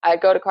I'd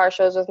go to car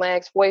shows with my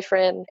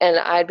ex-boyfriend, and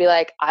I'd be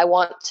like, I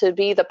want to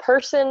be the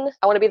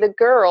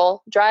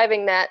girl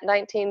driving that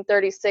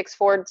 1936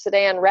 Ford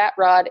sedan rat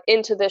rod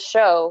into this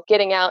show,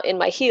 getting out in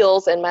my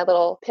heels and my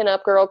little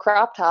pinup girl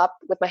crop top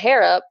with my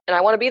hair up, and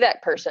I want to be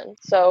that person.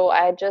 So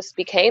I just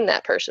became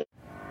that person.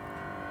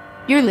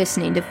 You're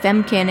listening to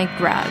Femcanic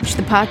Garage,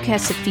 the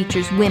podcast that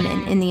features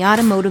women in the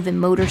automotive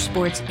and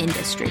motorsports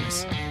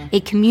industries. A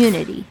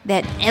community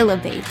that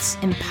elevates,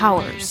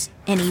 empowers,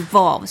 and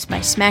evolves by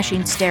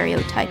smashing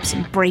stereotypes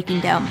and breaking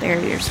down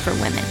barriers for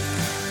women.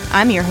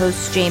 I'm your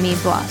host, Jamie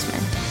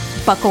Blossman.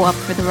 Buckle up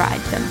for the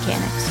ride,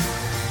 Femcanics.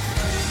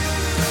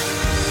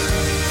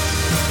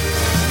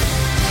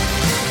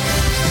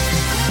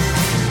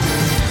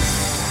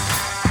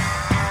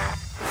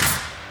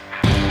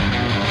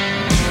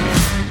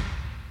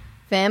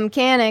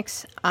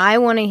 Femcanics, I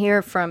want to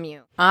hear from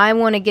you. I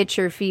want to get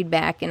your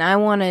feedback, and I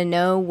want to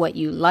know what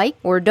you like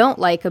or don't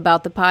like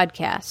about the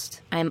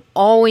podcast. I'm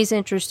always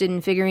interested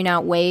in figuring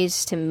out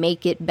ways to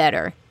make it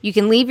better. You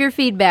can leave your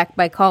feedback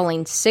by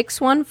calling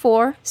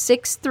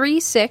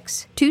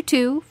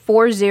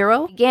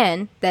 614-636-2240.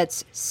 Again,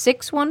 that's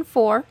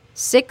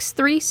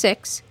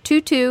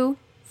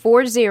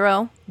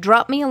 614-636-2240.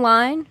 Drop me a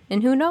line,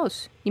 and who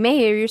knows, you may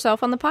hear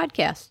yourself on the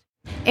podcast.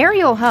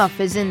 Ariel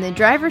Huff is in the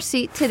driver's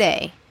seat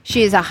today.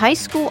 She is a high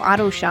school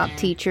auto shop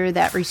teacher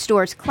that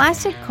restores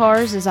classic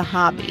cars as a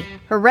hobby.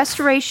 Her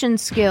restoration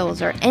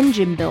skills are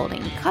engine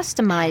building,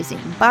 customizing,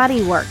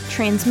 bodywork,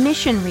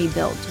 transmission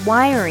rebuilds,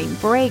 wiring,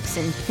 brakes,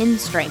 and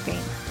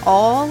pinstriping,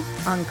 all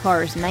on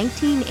cars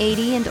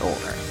 1980 and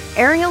older.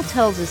 Ariel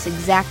tells us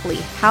exactly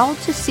how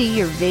to see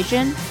your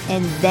vision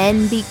and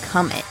then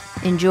become it.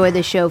 Enjoy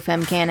the show,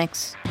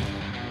 Femcanics.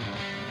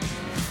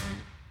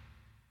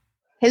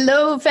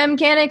 Hello,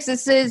 Femcanics.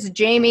 This is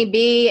Jamie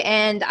B,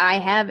 and I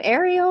have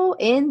Ariel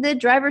in the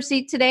driver's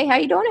seat today. How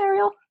you doing,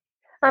 Ariel?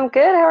 I'm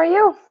good. How are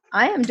you?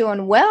 I am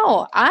doing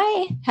well.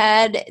 I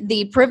had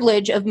the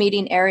privilege of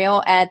meeting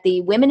Ariel at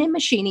the Women in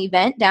Machine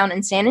event down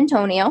in San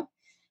Antonio,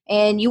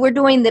 and you were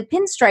doing the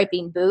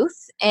pinstriping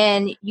booth,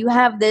 and you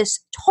have this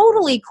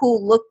totally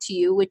cool look to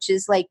you, which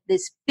is like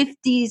this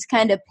 50s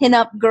kind of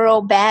pinup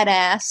girl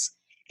badass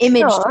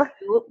image, to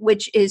you,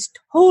 which is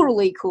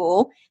totally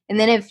cool. And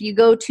then if you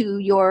go to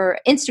your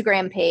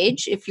Instagram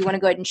page, if you want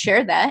to go ahead and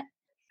share that.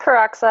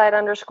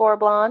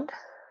 Peroxide_blonde.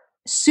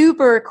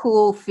 Super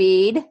cool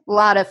feed. A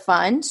lot of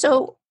fun.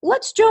 So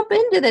let's jump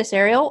into this,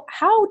 Ariel.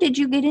 How did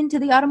you get into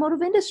the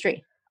automotive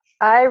industry?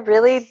 I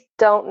really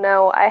don't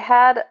know. I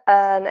had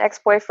an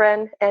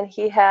ex-boyfriend, and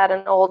he had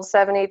an old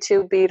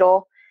 72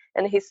 Beetle,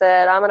 and he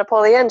said, I'm going to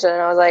pull the engine.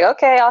 And I was like,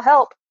 okay, I'll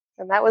help.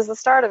 And that was the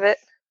start of it.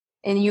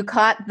 And you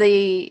caught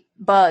the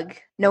bug,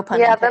 no pun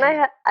intended. Then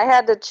I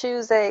had to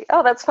choose a.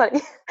 Oh, that's funny.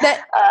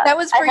 That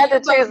was for I had you.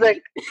 to choose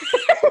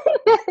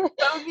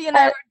Bobby and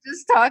I were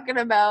just talking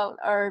about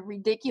our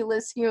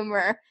ridiculous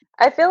humor.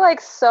 I feel like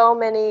so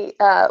many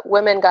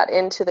women got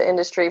into the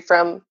industry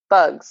from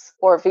bugs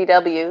or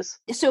VWs.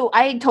 So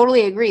I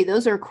totally agree.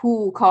 Those are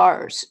cool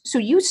cars. So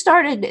you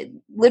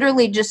started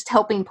literally just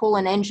helping pull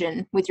an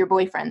engine with your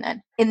boyfriend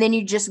then, and then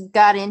you just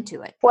got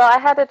into it. Well, I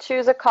had to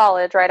choose a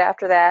college right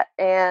after that,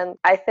 and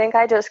I think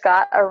I just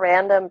got a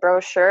random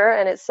brochure,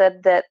 and it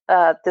said that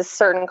this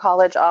certain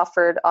college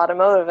offered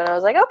automotive, and I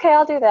was like, okay,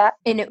 I'll do that.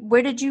 And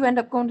where did you end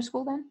up going to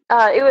school then?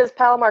 It was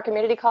Palomar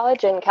Community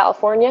College in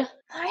California.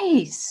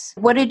 Nice.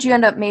 What did you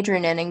end up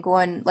majoring in and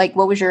going, like,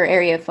 what was your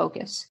area of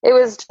focus? It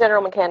was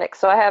general mechanics.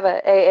 So I have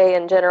an AA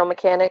in general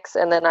mechanics,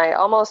 and then I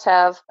almost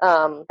have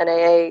an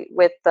AA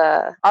with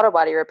auto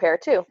body repair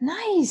too.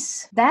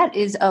 Nice. That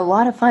is a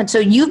lot of fun. So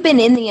you've been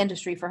in the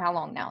industry for how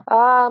long now?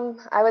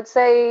 I would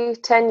say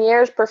 10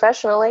 years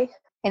professionally.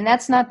 And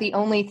that's not the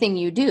only thing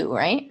you do,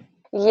 right?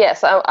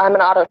 Yes, I'm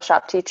an auto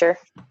shop teacher.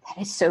 That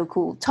is so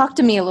cool. Talk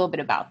to me a little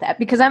bit about that,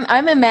 because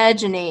I'm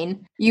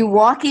imagining you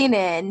walking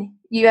in.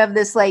 You have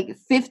this like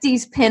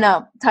 50s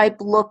pinup type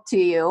look to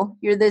you.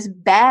 You're this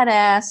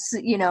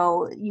badass, you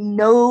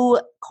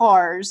know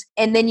cars,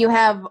 and then you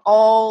have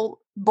all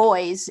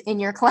boys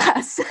in your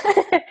class.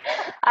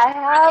 I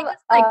have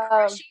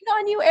crushing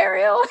on you,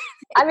 Ariel.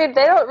 I mean,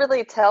 they don't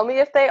really tell me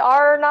if they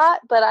are or not,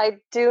 but I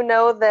do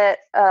know that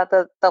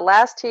the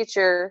last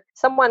teacher,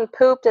 someone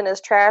pooped in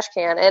his trash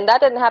can, and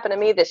that didn't happen to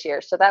me this year,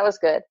 so that was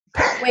good.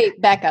 Wait,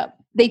 back up.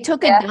 They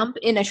took a dump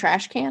in a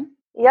trash can?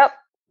 Yep.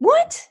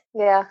 What?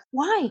 Yeah.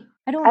 Why?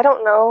 I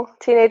don't know.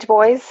 Teenage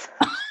boys.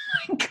 Oh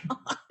my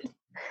God.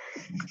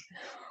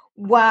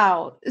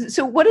 Wow.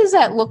 So what does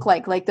that look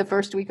like the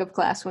first week of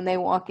class when they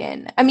walk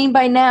in? I mean,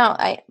 by now,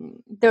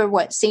 they're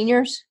what,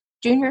 seniors?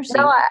 Juniors?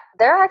 No, I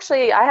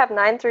have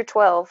 9 through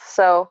 12,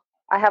 so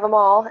I have them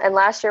all. And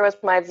last year was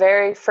my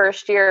very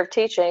first year of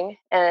teaching,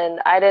 and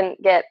I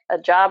didn't get a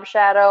job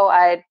shadow.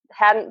 I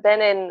hadn't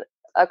been in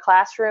a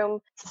classroom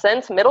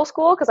since middle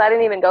school because I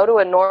didn't even go to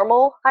a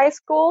normal high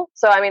school.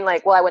 So, I mean, I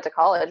went to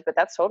college, but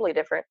that's totally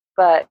different.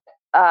 But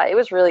it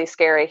was really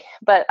scary,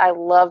 but I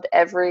loved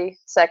every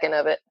second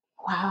of it.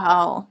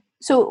 Wow.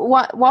 So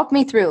walk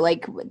me through,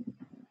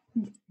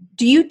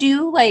 Do you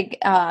do like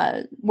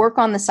work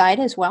on the side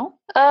as well?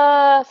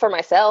 For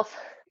myself.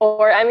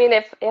 Or I mean,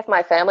 if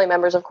my family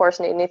members, of course,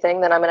 need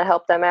anything, then I'm going to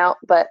help them out.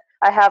 But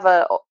I have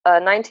a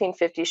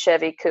 1950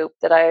 Chevy Coupe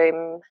that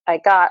I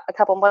got a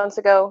couple months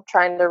ago,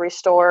 trying to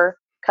restore,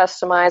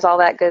 customize, all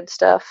that good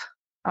stuff.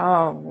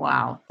 Oh,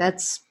 wow.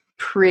 That's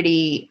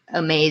pretty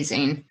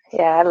amazing.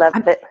 Yeah, I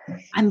love it.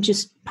 I'm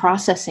just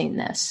processing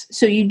this.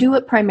 So you do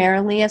it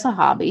primarily as a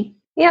hobby.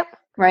 Yep.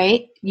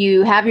 Right?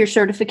 You have your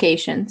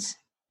certifications.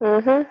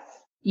 Mm-hmm.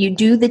 You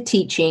do the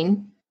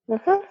teaching.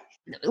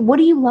 Mm-hmm. What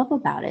do you love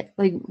about it?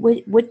 Like,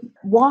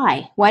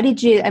 why? Why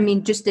did you, I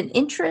mean, just an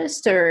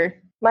interest or?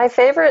 My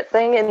favorite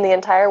thing in the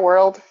entire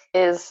world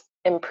is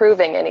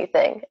improving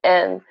anything.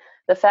 And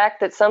the fact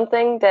that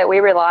something that we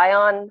rely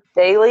on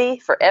daily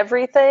for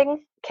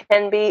everything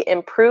can be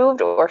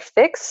improved or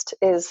fixed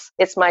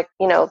it's my,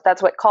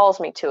 that's what calls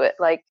me to it.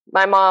 Like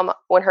my mom,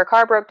 when her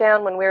car broke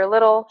down when we were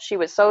little, she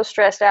was so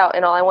stressed out,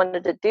 and all I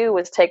wanted to do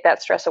was take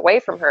that stress away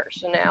from her.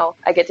 So now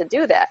I get to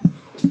do that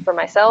for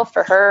myself,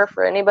 for her,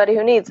 for anybody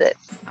who needs it.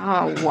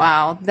 Oh,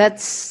 wow.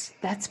 That's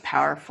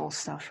powerful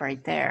stuff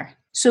right there.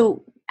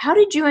 So how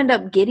did you end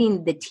up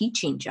getting the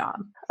teaching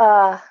job?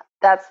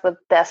 That's the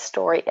best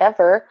story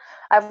ever.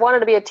 I've wanted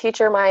to be a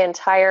teacher my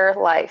entire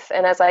life.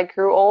 And as I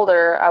grew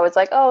older, I was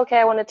like, oh, okay,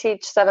 I want to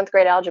teach 7th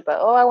grade algebra.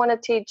 Oh, I want to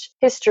teach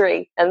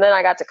history. And then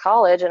I got to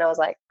college and I was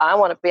like, I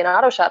want to be an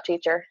auto shop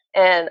teacher.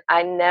 And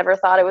I never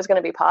thought it was going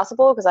to be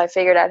possible, because I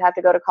figured I'd have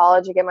to go to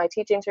college and get my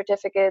teaching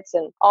certificates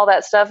and all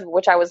that stuff,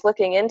 which I was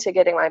looking into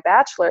getting my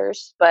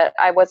bachelor's, but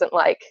I wasn't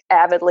like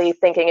avidly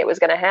thinking it was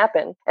going to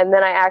happen. And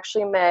then I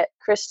actually met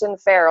Kristen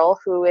Farrell,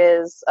 who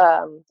is,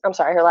 I'm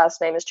sorry, her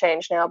last name has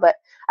changed now, but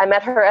I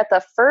met her at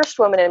the first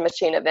Women in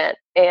Machine event.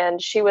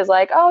 And she was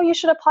like, oh, you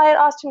should apply at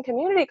Austin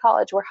Community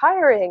College. We're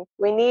hiring.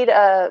 We need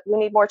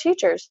more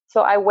teachers.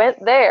 So I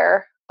went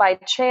there by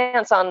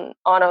chance on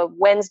a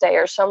Wednesday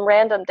or some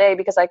random day,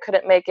 because I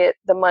couldn't make it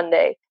the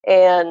Monday.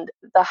 And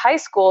the high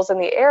schools in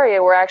the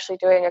area were actually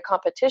doing a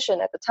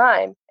competition at the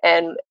time.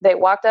 And they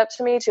walked up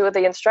to me, 2 of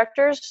the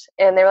instructors,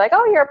 and they were like,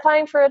 oh, you're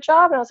applying for a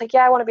job? And I was like,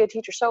 yeah, I want to be a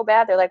teacher so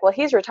bad. They're like, well,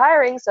 he's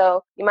retiring,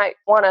 so you might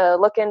want to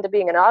look into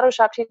being an auto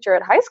shop teacher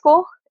at high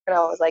school. And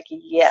I was like,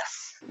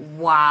 yes.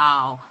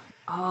 Wow.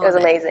 Oh, it was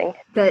amazing.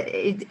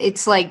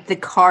 It's like the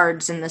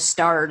cards and the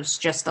stars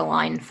just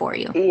aligned for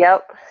you.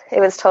 Yep.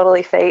 It was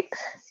totally fate.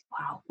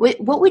 Wow.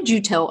 What would you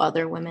tell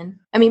other women?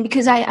 I mean,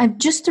 because I'm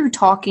just through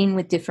talking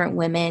with different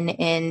women,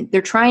 and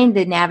they're trying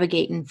to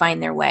navigate and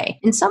find their way.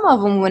 And some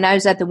of them, when I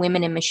was at the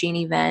Women in Machine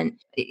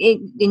event,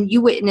 and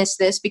you witnessed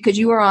this because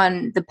you were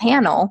on the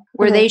panel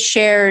where mm-hmm. they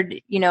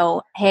shared,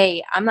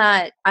 hey, I'm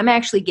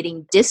actually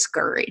getting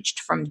discouraged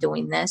from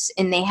doing this,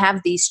 and they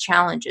have these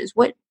challenges.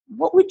 What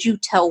would you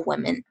tell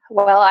women?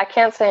 Well, I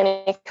can't say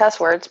any cuss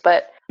words,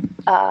 but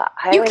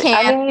you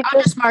can.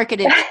 I'll just mark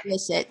it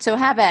explicit. So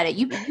have at it.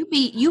 You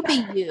be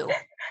you.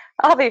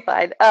 I'll be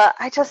fine.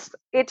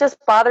 It just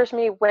bothers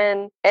me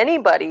when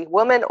anybody,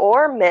 woman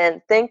or men,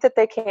 think that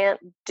they can't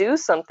do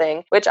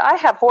something, which I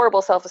have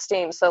horrible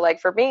self-esteem. So like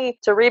for me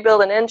to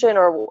rebuild an engine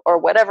or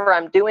whatever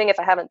I'm doing, if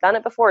I haven't done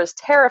it before, is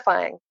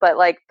terrifying. But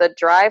like the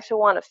drive to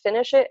want to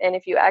finish it, and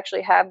if you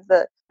actually have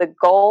the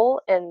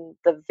goal and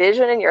the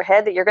vision in your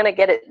head that you're going to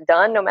get it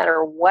done no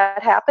matter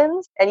what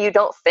happens, and you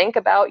don't think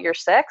about your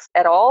sex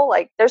at all,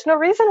 like there's no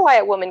reason why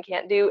a woman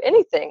can't do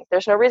anything.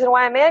 There's no reason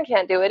why a man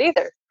can't do it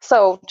either.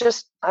 So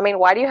just,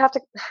 why do you have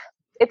to,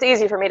 it's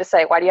easy for me to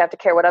say, why do you have to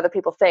care what other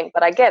people think?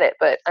 But I get it.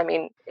 But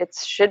it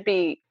should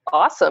be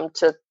awesome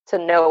to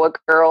know a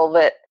girl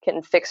that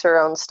can fix her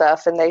own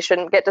stuff, and they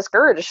shouldn't get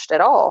discouraged at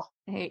all.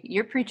 Hey,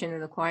 you're preaching to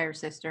the choir,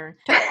 sister.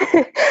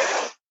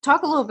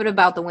 Talk a little bit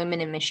about the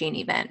Women in Machine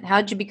event.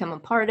 How did you become a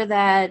part of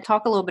that?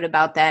 Talk a little bit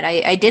about that.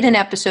 I did an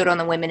episode on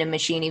the Women in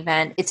Machine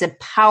event. It's a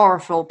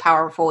powerful,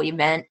 powerful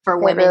event for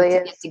women really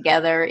to get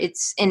together.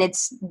 It's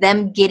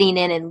them getting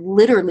in and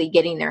literally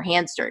getting their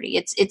hands dirty.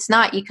 It's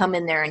not you come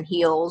in there in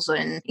heels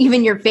and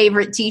even your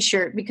favorite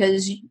t-shirt,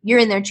 because you're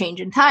in there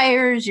changing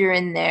tires, you're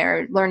in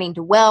there learning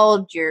to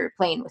weld, you're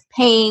playing with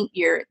paint,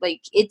 you're like,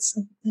 it's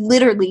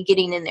literally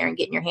getting in there and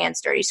getting your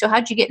hands dirty. So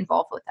how'd you get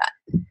involved with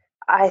that?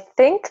 I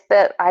think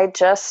that I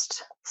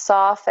just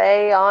saw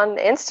Faye on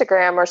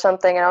Instagram or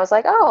something, and I was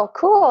like, oh,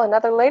 cool,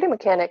 another lady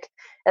mechanic.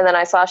 And then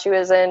I saw she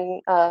was in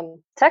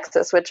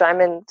Texas, which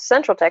I'm in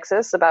Central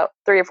Texas, about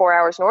 3 or 4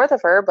 hours north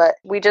of her. But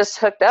we just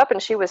hooked up,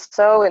 and she was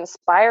so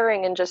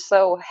inspiring and just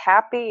so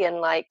happy. And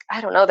like,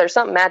 I don't know, there's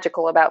something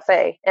magical about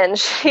Faye. And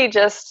she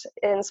just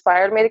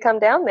inspired me to come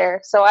down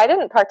there. So I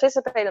didn't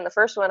participate in the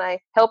first one. I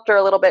helped her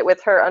a little bit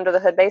with her Under the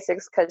Hood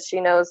Basics, because she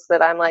knows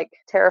that I'm like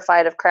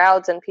terrified of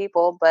crowds and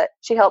people, but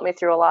she helped me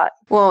through a lot.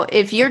 Well,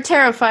 if you're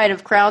terrified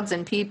of crowds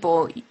and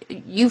people,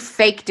 you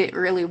faked it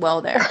really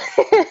well there.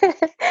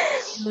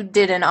 You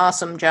did an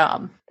awesome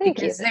job.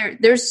 Thank you.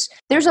 There's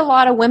a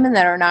lot of women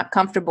that are not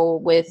comfortable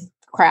with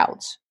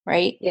crowds,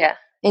 right? Yeah.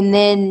 And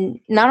then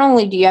not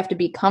only do you have to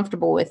be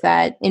comfortable with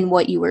that in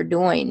what you are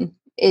doing,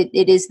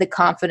 it is the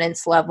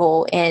confidence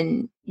level,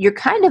 and you're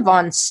kind of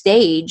on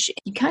stage.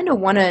 You kind of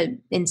want to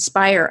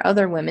inspire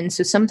other women.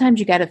 So sometimes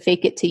you got to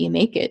fake it till you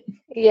make it.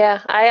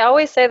 Yeah, I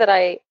always say that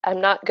I'm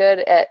not good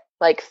at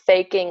like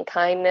faking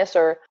kindness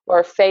or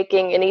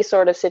faking any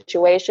sort of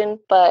situation,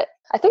 but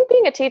I think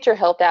being a teacher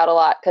helped out a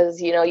lot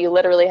because, you know, you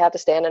literally have to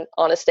stand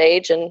on a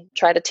stage and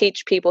try to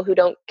teach people who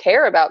don't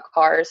care about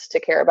cars to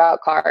care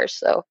about cars.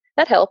 So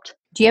that helped.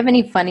 Do you have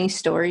any funny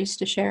stories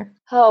to share?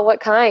 Oh, what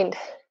kind?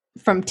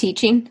 From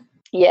teaching?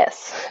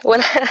 Yes.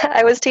 When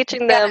I was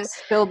teaching them.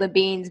 Spill the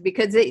beans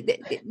because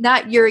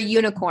you're a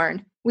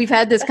unicorn. We've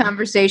had this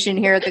conversation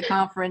here at the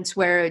conference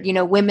where, you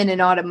know, women in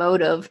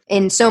automotive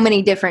in so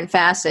many different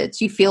facets,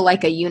 you feel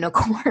like a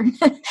unicorn.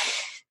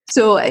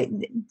 So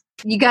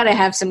you got to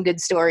have some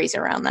good stories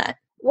around that.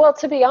 Well,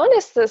 to be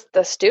honest,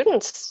 the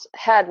students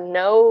had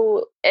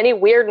any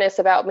weirdness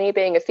about me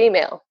being a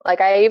female. Like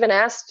I even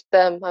asked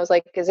them, I was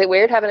like, is it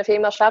weird having a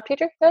female shop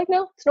teacher? They're like,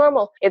 no, it's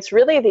normal. It's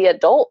really the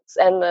adults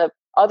and the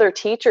other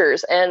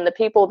teachers and the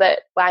people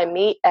that I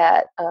meet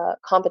at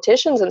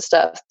competitions and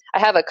stuff. I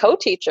have a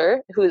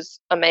co-teacher who's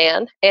a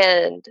man,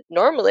 and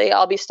normally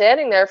I'll be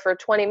standing there for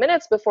 20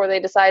 minutes before they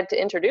decide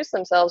to introduce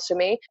themselves to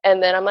me.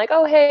 And then I'm like,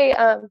 oh, hey,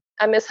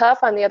 I'm Miss Huff.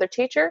 I'm the other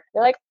teacher.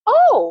 They're like,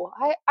 oh,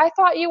 I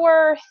thought you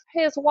were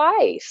his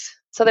wife.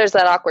 So there's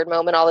that awkward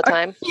moment all the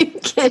time. Are you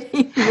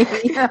kidding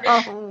me?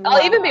 Oh,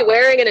 I'll even be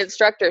wearing an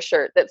instructor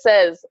shirt that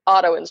says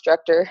auto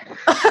instructor.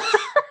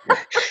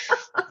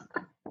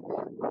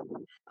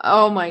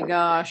 Oh my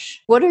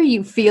gosh. What are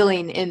you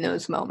feeling in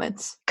those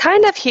moments?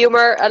 Kind of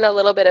humor and a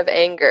little bit of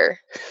anger.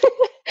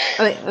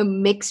 A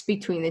mix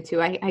between the two.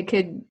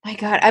 My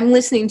God, I'm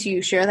listening to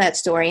you share that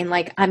story and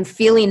like, I'm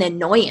feeling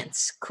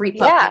annoyance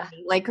creep up on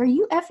me. Like, are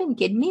you effing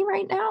kidding me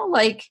right now?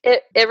 Like,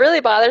 it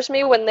really bothers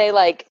me when they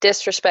like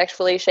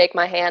disrespectfully shake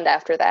my hand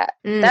after that.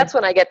 That's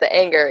when I get the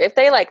anger. If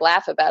they like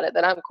laugh about it,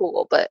 then I'm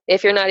cool. But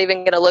if you're not even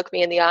going to look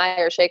me in the eye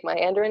or shake my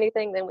hand or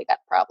anything, then we got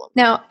a problem.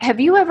 Now, have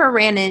you ever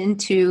ran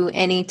into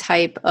any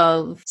type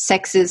of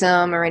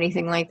sexism or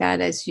anything like that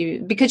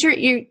because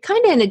you're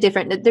kind of in a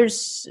different,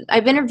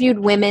 I've interviewed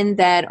women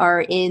that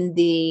are in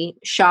the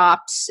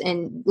shops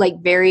and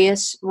like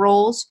various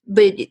roles,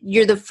 but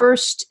you're the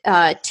first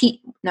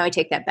no, I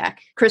take that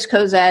back. Chris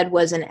Kozad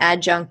was an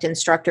adjunct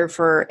instructor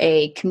for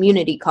a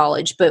community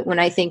college, but when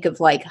I think of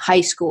like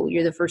high school,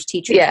 you're the first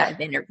teacher that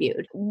I've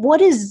interviewed.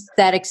 What has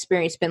that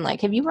experience been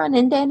like? Have you run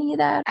into any of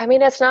that? I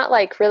mean, it's not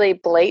like really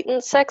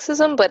blatant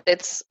sexism, but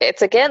it's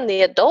again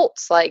the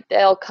adults. Like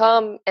they'll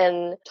come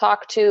and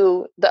talk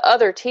to the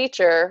other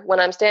teacher when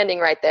I'm standing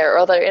right there,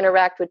 or they'll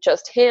interact with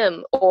just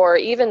him, or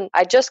even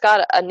I just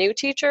got a new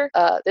teacher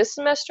this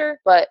semester,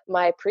 but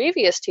my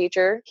previous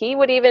teacher, he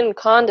would even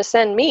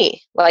condescend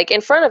me like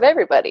in front of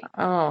everybody.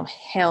 Oh,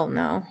 hell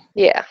no.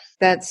 Yeah.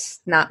 That's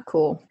not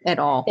cool at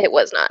all. It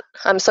was not.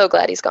 I'm so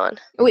glad he's gone.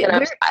 Wait,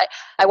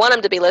 I want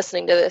him to be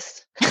listening to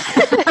this.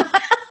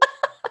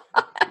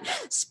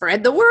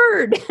 Spread the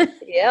word.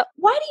 Yep.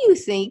 Why do you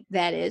think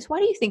that is? Why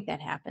do you think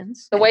that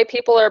happens? The way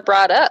people are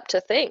brought up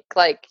to think,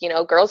 like, you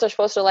know, girls are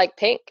supposed to like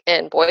pink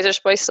and boys are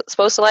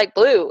supposed to like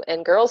blue,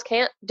 and girls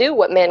can't do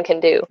what men can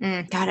do.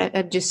 God,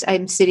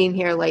 I'm sitting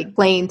here like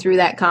playing through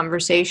that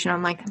conversation.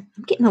 I'm like,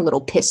 I'm getting a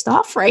little pissed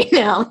off right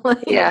now.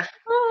 Yeah.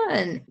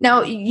 Fun.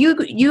 Now you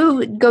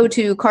go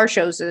to car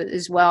shows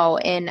as well,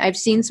 and I've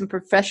seen some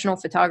professional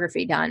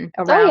photography done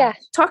around. Oh, yeah.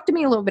 Talk to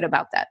me a little bit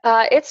about that.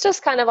 It's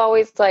just kind of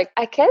always like,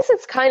 I guess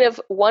it's kind of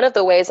one of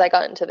the ways I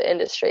got into the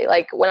industry.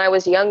 Like when I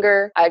was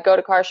younger, I'd go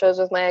to car shows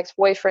with my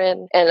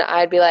ex-boyfriend, and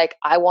I'd be like,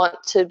 I want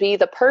to be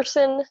the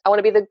person, I want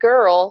to be the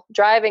girl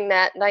driving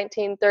that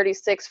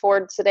 1936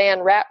 Ford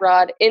sedan rat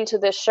rod into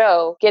this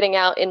show, getting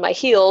out in my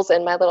heels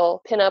and my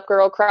little pinup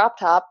girl crop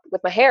top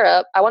with my hair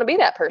up. I want to be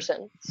that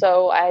person.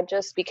 So I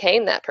just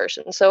became that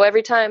person. So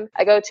every time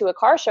I go to a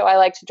car show, I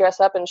like to dress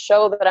up and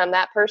show that I'm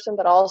that person,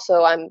 but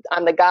also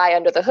I'm the guy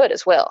under the hood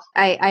as well.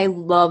 I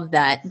love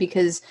that,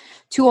 because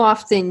too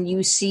often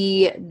you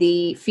see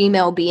the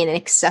female be an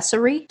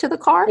accessory to the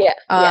car.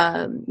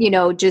 You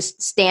know,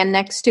 just stand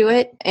next to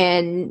it.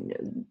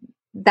 And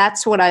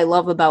that's what I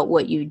love about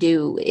what you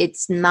do.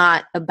 It's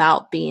not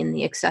about being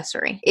the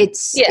accessory.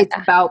 It's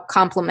about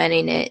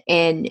complementing it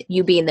and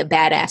you being the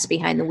badass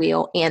behind the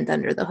wheel and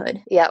under the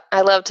hood. Yeah,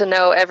 I love to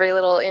know every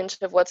little inch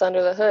of what's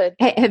under the hood.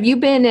 Hey, have you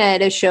been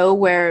at a show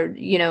where,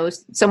 you know,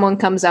 someone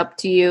comes up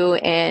to you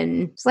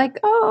and it's like,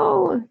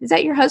 oh, is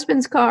that your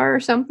husband's car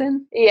or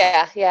something?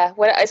 Yeah.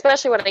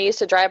 Especially when I used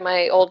to drive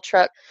my old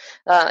truck.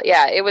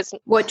 It was.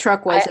 What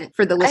truck was it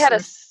for the listeners? I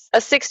had a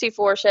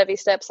 64 Chevy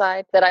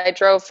Stepside that I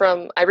drove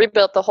from, I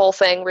rebuilt the whole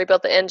thing,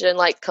 rebuilt the engine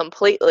like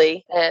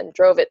completely, and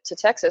drove it to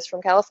Texas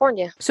from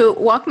California. So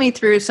walk me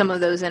through some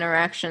of those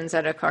interactions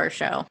at a car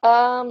show.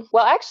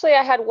 Well, actually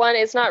I had one,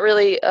 it's not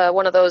really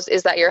one of those,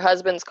 is that your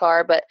husband's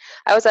car, but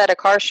I was at a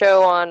car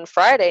show on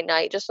Friday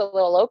night, just a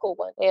little local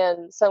one.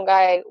 And some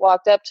guy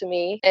walked up to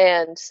me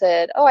and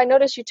said, oh, I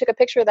noticed you took a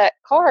picture of that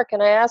car.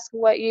 Can I ask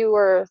what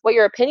your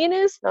opinion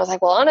is? And I was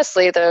like, well,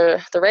 honestly,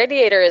 the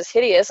radiator is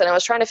hideous. And I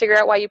was trying to figure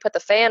out why you put the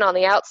fan fan on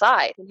the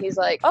outside. And he's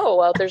like, oh,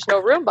 well, there's no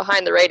room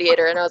behind the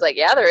radiator. And I was like,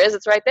 yeah, there is.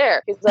 It's right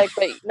there. He's like,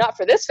 but not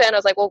for this fan. I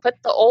was like, well,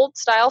 put the old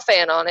style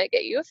fan on it.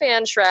 Get you a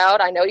fan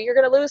shroud. I know you're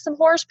going to lose some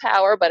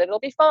horsepower, but it'll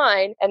be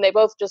fine. And they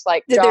both just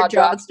like jaw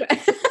dropped.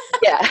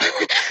 Yeah.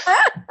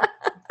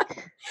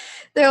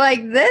 They're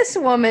like, this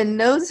woman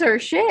knows her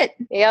shit.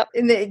 Yep.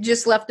 And it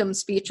just left them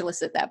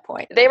speechless at that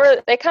point.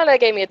 They kind of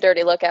gave me a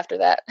dirty look after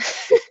that.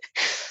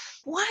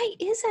 Why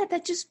is that?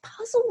 That just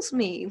puzzles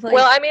me. Like,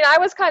 well, I mean,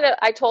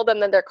 I told them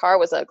that their car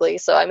was ugly.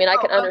 So, I mean, I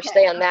can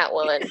understand that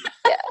one.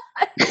 Yeah.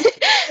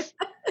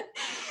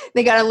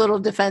 They got a little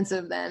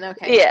defensive then.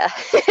 Okay. Yeah.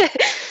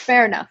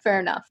 Fair enough.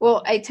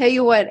 Well, I tell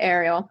you what,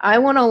 Ariel, I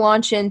want to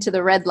launch into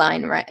the red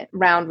line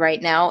round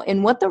right now.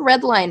 And what the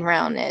red line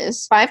round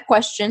is, 5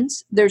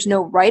 questions. There's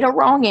no right or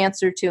wrong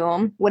answer to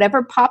them.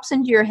 Whatever pops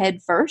into your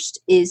head first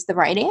is the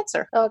right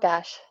answer. Oh,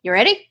 gosh. You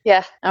ready?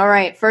 Yeah. All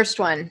right. First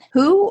one.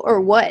 Who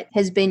or what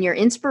has been your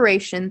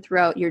inspiration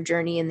throughout your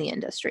journey in the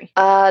industry?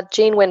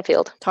 Gene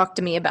Winfield. Talk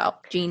to me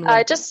about Gene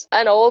Winfield. Just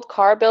an old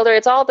car builder.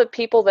 It's all the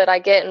people that I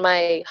get in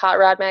my hot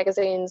rod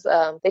magazines.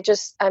 They're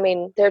just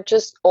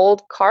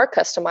old car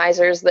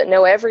customizers that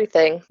know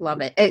everything.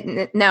 Love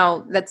it.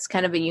 Now, that's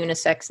kind of a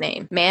unisex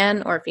name.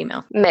 Man or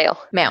female? Male.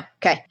 Male.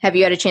 Okay. Have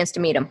you had a chance to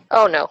meet him?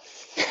 Oh, no.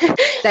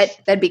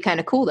 That'd be kind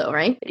of cool, though,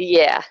 right?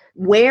 Yeah.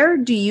 Where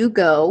do you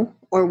go,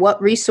 or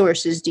what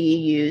resources do you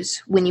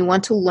use when you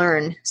want to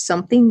learn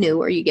something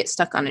new or you get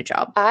stuck on a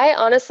job? I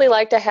honestly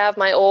like to have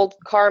my old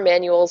car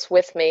manuals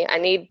with me. I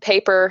need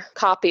paper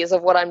copies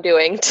of what I'm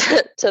doing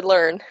to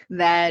learn.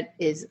 That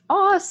is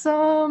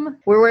awesome.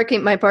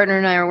 My partner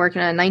and I are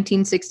working on a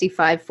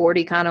 1965 Ford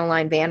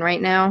Econoline van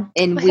right now.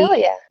 And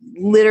we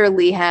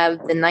literally have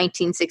the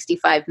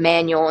 1965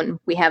 manual, and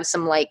we have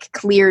some like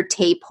clear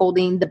tape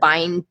holding the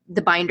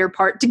binder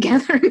part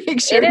together to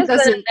make sure it is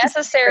a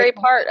necessary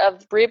part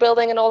of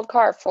rebuilding an old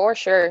car. For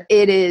sure.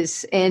 It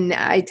is. And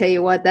I tell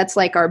you what, that's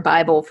like our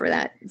Bible for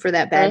that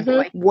bad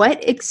boy.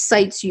 What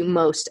excites you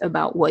most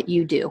about what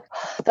you do?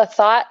 The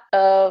thought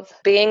of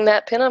being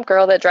that pinup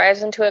girl that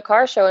drives into a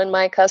car show in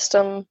my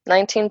custom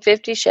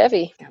 1950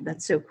 Chevy. God,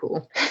 that's so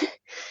cool.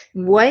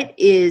 What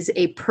is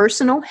a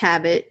personal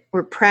habit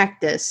or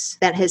practice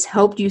that has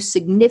helped you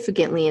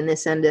significantly in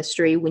this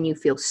industry when you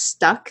feel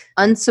stuck,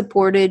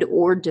 unsupported,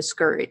 or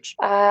discouraged?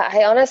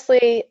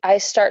 I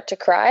start to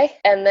cry,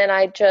 and then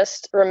I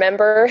just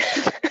remember,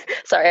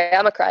 sorry,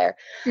 I'm a crier.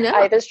 No.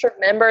 I just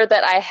remember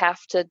that I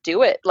have to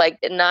do it. Like,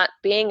 not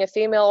being a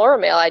female or a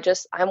male,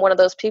 I'm one of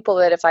those people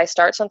that if I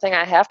start something,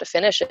 I have to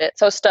finish it.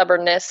 So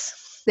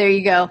stubbornness. There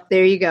you go.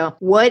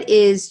 What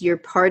is your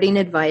parting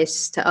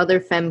advice to other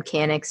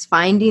femmechanics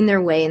finding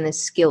their way in the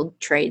skilled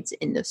trades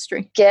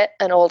industry? Get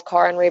an old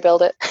car and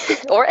rebuild it.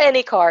 Or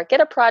any car.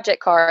 Get a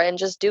project car and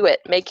just do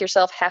it. Make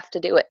yourself have to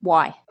do it.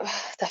 Why?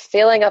 The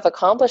feeling of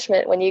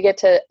accomplishment when you get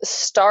to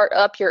start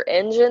up your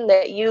engine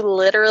that you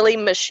literally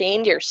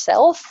machined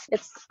yourself.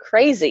 It's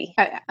crazy.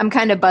 I'm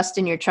kind of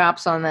busting your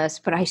chops on this,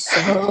 but I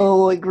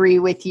so agree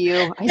with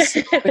you.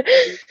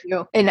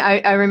 And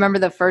I remember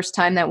the first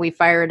time that we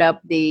fired up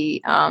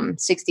the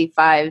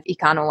 65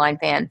 Econoline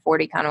van,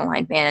 Ford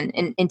Econoline van.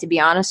 And to be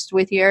honest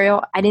with you,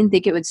 Ariel, I didn't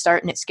think it would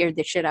start, and it scared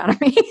the shit out of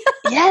me.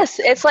 Yes,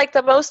 it's like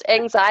the most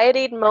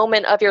anxiety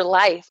moment of your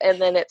life, and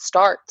then it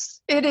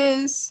starts. It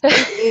is.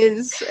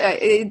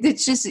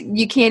 It's just,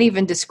 you can't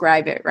even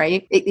describe it,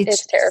 right?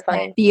 It's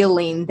terrifying. The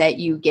feeling that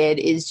you get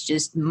is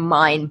just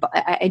you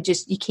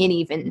can't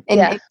even.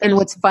 And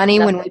what's funny,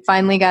 when we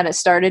finally got it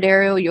started,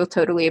 Ariel, you'll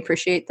totally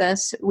appreciate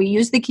this. We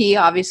used the key,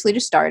 obviously, to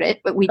start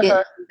it, but we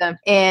didn't do them.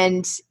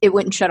 And it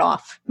wouldn't shut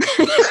off.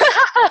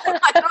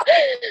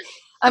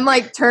 I'm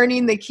like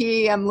turning the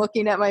key. I'm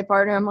looking at my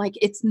partner. I'm like,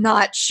 it's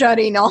not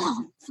shutting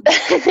off.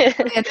 We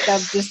ended up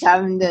just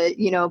having to,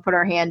 put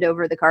our hand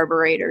over the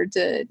carburetor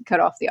to cut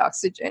off the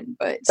oxygen.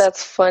 But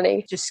that's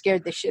funny. Just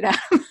scared the shit out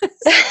of us.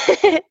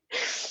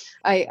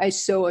 I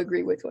so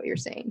agree with what you're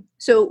saying.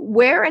 So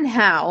where and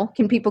how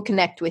can people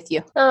connect with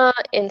you?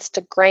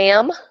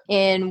 Instagram.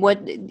 And what,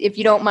 if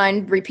you don't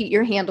mind, repeat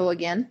your handle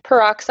again.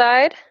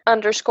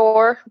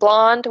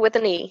 Peroxide_blonde with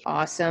an E.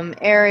 Awesome.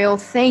 Ariel,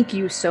 thank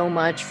you so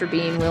much for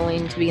being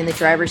willing to be in the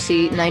driver's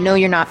seat. And I know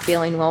you're not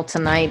feeling well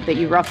tonight, but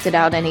you roughed it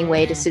out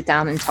anyway to sit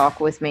down and talk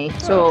with me.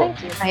 So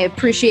I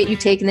appreciate you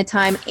taking the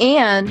time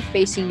and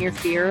facing your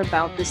fear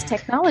about this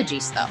technology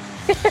stuff.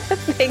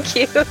 Thank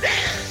you.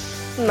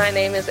 My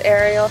name is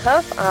Ariel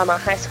Huff. I'm a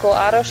high school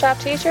auto shop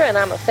teacher, and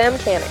I'm a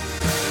femmechanic.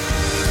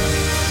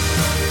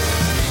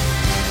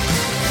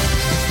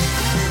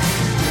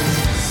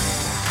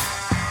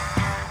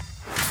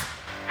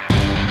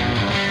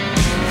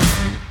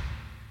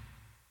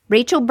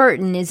 Rachel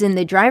Burton is in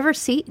the driver's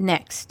seat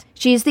next.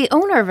 She is the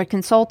owner of a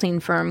consulting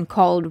firm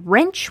called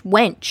Wrench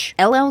Wench,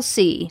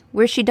 LLC,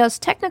 where she does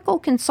technical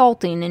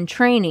consulting and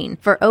training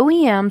for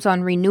OEMs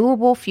on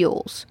renewable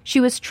fuels. She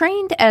was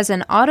trained as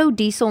an auto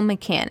diesel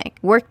mechanic,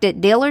 worked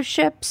at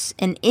dealerships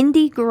and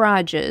indie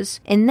garages,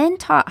 and then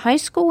taught high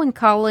school and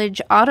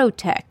college auto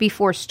tech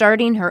before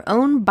starting her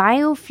own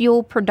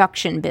biofuel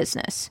production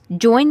business.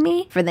 Join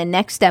me for the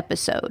next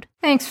episode.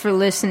 Thanks for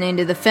listening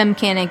to the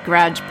Femcanic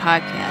Garage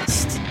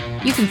Podcast.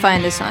 You can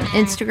find us on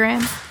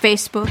Instagram,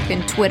 Facebook,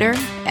 and Twitter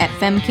at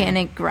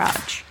Femcanic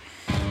Garage.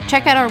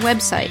 Check out our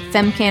website,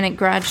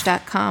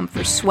 femcanicgarage.com,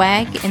 for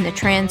swag and the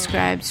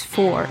transcribes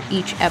for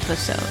each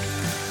episode.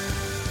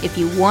 If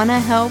you want to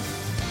help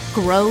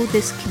grow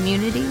this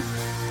community,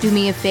 do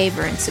me a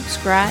favor and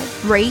subscribe,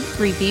 rate,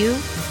 review,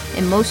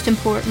 and most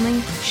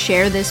importantly,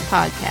 share this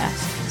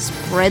podcast.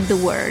 Spread the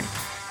word.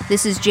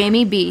 This is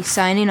Jamie B.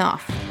 signing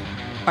off.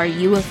 Are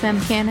you a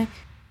Femcanic?